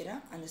அந்த டீச்சரை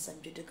அந்த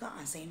சப்ஜெக்ட்டுக்கு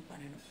அசைன்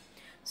பண்ணணும்.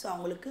 ஸோ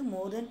அவங்களுக்கு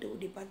மோர் தென் 2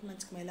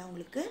 டிபார்ட்மெண்ட்ஸ்க்கு மேலே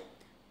அவங்களுக்கு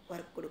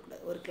ஒர்க்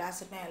கொடுக்கூடாது. ஒரு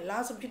கிளாஸ்னா எல்லா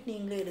சப்ஜெக்ட்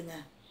நீங்களே எடுங்க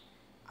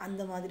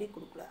அந்த மாதிரி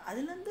கொடுக்கூடாது.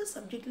 அதுலேருந்து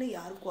சப்ஜெக்டில்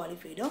யார்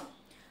குவாலிஃபைடோ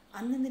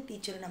அந்தந்த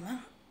டீச்சரை நம்ம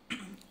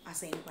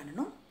அசைன்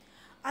பண்ணணும்.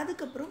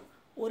 அதுக்கப்புறம்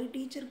ஒரு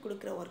டீச்சர்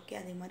கொடுக்குற ஒர்க்கே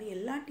அதே மாதிரி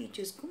எல்லா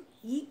டீச்சர்ஸ்க்கும்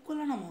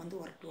ஈக்குவலாக நம்ம வந்து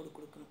ஒர்க் லோடு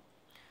கொடுக்கணும்.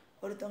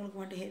 ஒருத்தவங்களுக்கு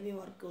மட்டும் ஹெவி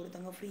ஒர்க்கு,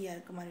 ஒருத்தவங்க ஃப்ரீயாக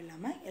இருக்க மாதிரி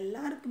இல்லாமல்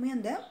எல்லாருக்குமே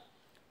அந்த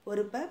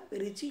பொறுப்பை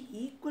பிரித்து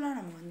ஈக்குவலாக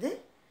நம்ம வந்து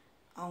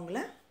அவங்கள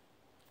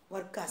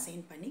ஒர்க்கு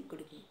அசைன் பண்ணி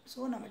கொடுக்கணும்.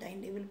 ஸோ நம்ம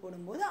டைம் டேபிள்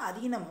போடும்போது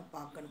அதையும் நம்ம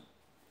பார்க்கணும்.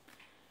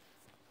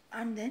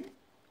 And then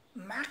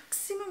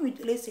maximum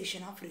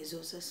utilisation of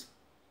resources.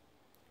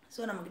 So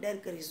நம்மக்கிட்ட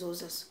இருக்க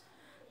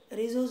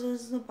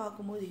ரிசோர்ஸஸ்னு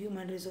பார்க்கும்போது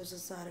ஹியூமன்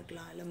ரிசோர்ஸஸாக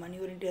இருக்கலாம், இல்லை மணி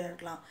ஓரியன்டாக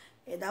இருக்கலாம்,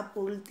 எதாவது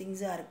பொருள்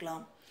திங்ஸாக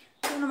இருக்கலாம்.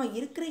 ஸோ நம்ம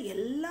இருக்கிற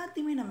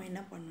எல்லாத்தையுமே நம்ம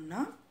என்ன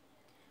பண்ணணும்னா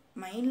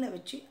மைண்டில்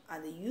வச்சு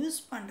அதை யூஸ்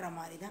பண்ணுற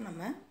மாதிரி தான்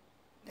நம்ம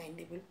டைம்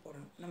டேபிள்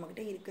போடணும்.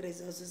 நம்மக்கிட்ட இருக்கிற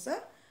ரிசோர்ஸஸை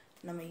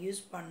நம்ம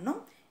யூஸ்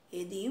பண்ணணும்,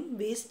 எதையும்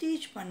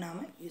வேஸ்டேஜ்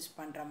பண்ணாமல் யூஸ்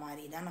பண்ணுற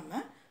மாதிரி தான் நம்ம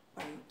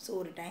பண்ணணும். ஸோ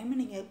ஒரு டைமை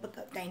நீங்கள்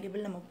இப்போ டைம்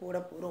டேபிள் நம்ம போட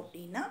போகிறோம்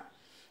அப்படின்னா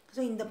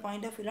ஸோ இந்த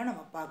பாயிண்ட் ஆஃப் வியூவில்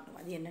நம்ம பார்க்கணும்,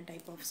 அது என்ன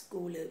டைப் ஆஃப்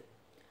ஸ்கூலு,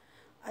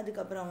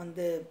 அதுக்கப்புறம்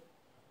வந்து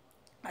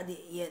அது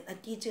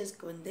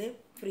டீச்சர்ஸ்க்கு வந்து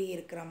ஃப்ரீ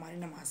இருக்கிற மாதிரி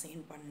நம்ம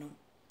அசைன் பண்ணணும்.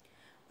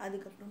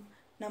 அதுக்கப்புறம்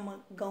நம்ம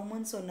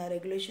கவர்மெண்ட் சொன்ன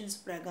ரெகுலேஷன்ஸ்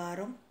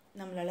பிரகாரம்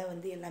நம்மளால்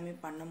வந்து எல்லாமே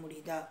பண்ண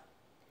முடியுதா,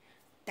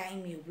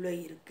 டைம் எவ்வளோ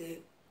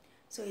இருக்குது,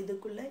 ஸோ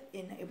இதுக்குள்ளே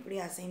என்ன எப்படி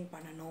அசைன்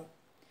பண்ணணும்,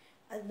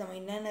 அது நம்ம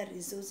என்னென்ன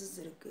ரிசோர்ஸஸ்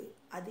இருக்குது,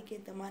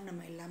 அதுக்கேற்ற மாதிரி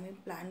நம்ம எல்லாமே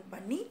பிளான்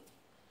பண்ணி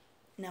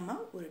நம்ம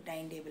ஒரு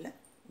டைம் டேபிளை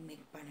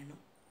மேக்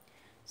பண்ணணும்.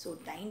 ஸோ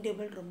டைம்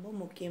டேபிள் ரொம்ப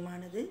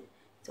முக்கியமானது.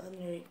 ஸோ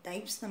அதனுடைய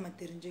டைப்ஸ் நம்ம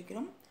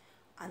தெரிஞ்சுக்கிறோம்.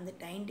 அந்த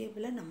டைம்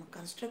டேபிளை நம்ம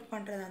கன்ஸ்ட்ரக்ட்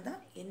பண்ணுறதா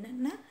தான்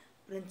என்னென்ன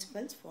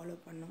பிரின்சிபல்ஸ் ஃபாலோ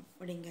பண்ணணும்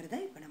அப்படிங்கிறத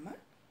இப்போ நம்ம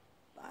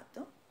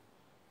பார்த்தோம்.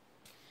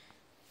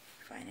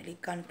 Finally,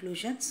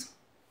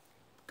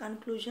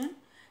 conclusion.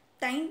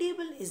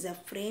 Timetable is a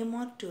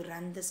framework to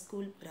run the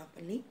school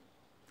properly.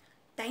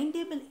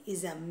 Timetable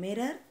is a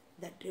mirror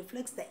that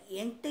reflects the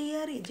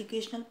entire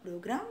educational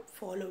program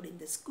followed in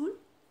the school.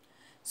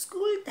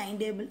 School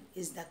timetable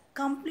is the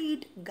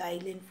complete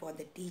guideline for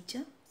the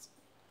teacher.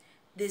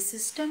 This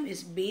system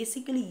is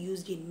basically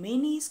used in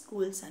many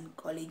schools and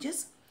colleges.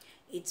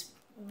 It's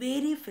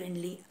very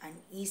friendly and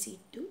easy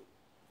to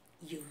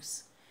use.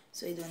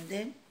 So இது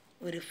வந்து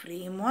ஒரு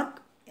framework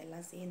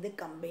எல்லாம் சேர்ந்து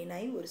combine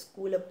ஆகி ஒரு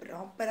ஸ்கூலை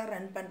ப்ராப்பராக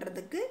run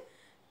பண்ணுறதுக்கு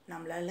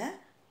நம்மளால்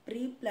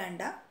ப்ரீ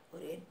பிளான்டாக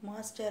ஒரு ஹெட்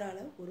மாஸ்டரால்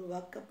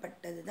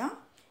உருவாக்கப்பட்டது தான்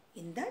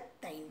இந்த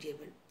டைம்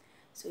டேபிள்.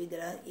 ஸோ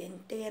இதில்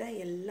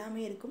என்டையராக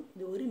எல்லாமே இருக்கும்.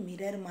 இது ஒரு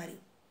மிரர் மாதிரி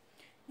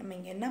நம்ம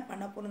இங்கே என்ன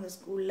பண்ண போகிறோம் இந்த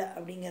ஸ்கூலில்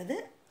அப்படிங்கிறது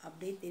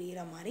அப்படியே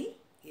தெரிகிற மாதிரி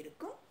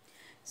இருக்கும்.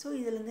 ஸோ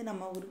இதுலேருந்து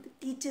நம்ம ஒரு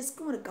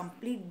டீச்சர்ஸ்க்கும் ஒரு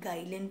கம்ப்ளீட்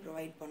கைட்லைன்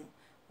ப்ரொவைட் பண்ணும்.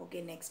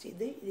 ஓகே, நெக்ஸ்ட்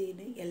இது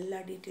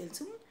எல்லா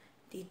டீட்டெயில்ஸும்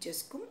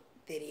டீச்சர்ஸ்க்கும்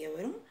தெரிய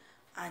வரும்.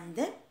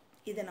 அந்த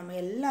இதை நம்ம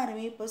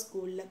எல்லாருமே இப்போ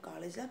ஸ்கூலில்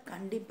காலேஜில்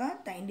கண்டிப்பாக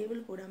டைம் டேபிள்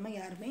போடாமல்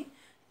யாருமே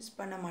யூஸ்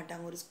பண்ண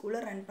மாட்டாங்க. ஒரு ஸ்கூலை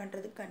ரன்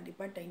பண்ணுறதுக்கு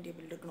கண்டிப்பாக டைம்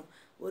டேபிள் இருக்கணும்.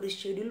 ஒரு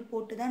ஷெடியூல்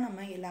போட்டு தான்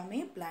நம்ம எல்லாமே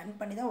பிளான்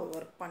பண்ணி தான்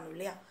ஒர்க் பண்ணணும்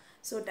இல்லையா?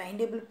 ஸோ டைம்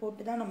டேபிள்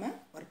போட்டு தான் நம்ம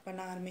ஒர்க்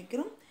பண்ண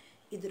ஆரம்பிக்கிறோம்.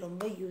 இது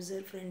ரொம்ப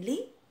user friendly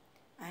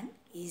and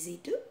easy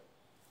to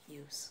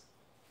use.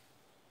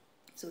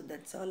 So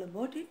that's all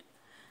about it.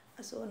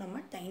 So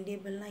நம்ம டைம்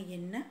டேபிள்னால்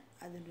என்ன,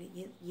 அது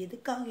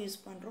எதுக்காக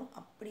யூஸ் பண்ணுறோம்,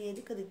 அப்படி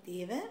எதுக்கு அது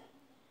தேவை,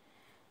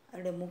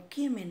 அதோட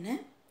முக்கியம் என்ன,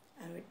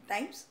 அதோட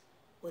டைப்ஸ்,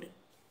 ஒரு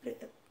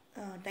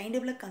டைம்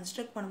டேபிளை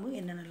கன்ஸ்ட்ரக்ட் பண்ணும்போது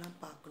என்னென்னலாம்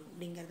பார்க்கணும்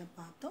அப்படிங்கிறத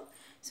பார்த்தோம்.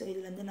 ஸோ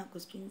இதுலேருந்து நான்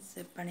கொஸ்டின்ஸ்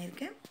செட்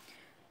பண்ணியிருக்கேன்.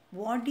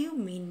 What to you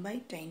mean by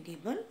time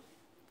table?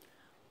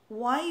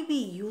 Why we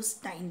use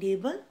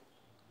timetable?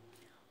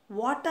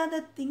 What are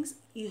the things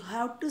you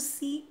have to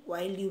see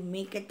while you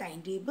make a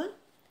timetable?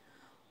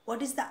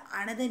 What is the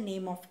another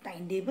name of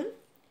timetable?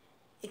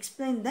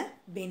 Explain the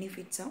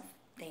benefits of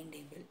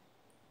timetable.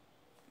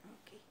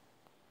 Okay,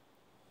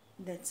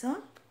 that's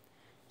all.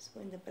 So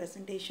in the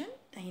presentation,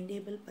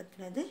 timetable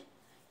பத்தினது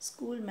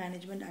school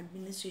management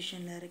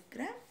administrationல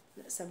இருக்கிற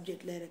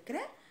subjectல இருக்கிற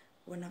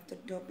one of the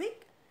topic.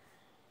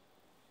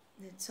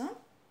 That's all.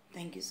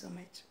 Thank you so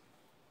much.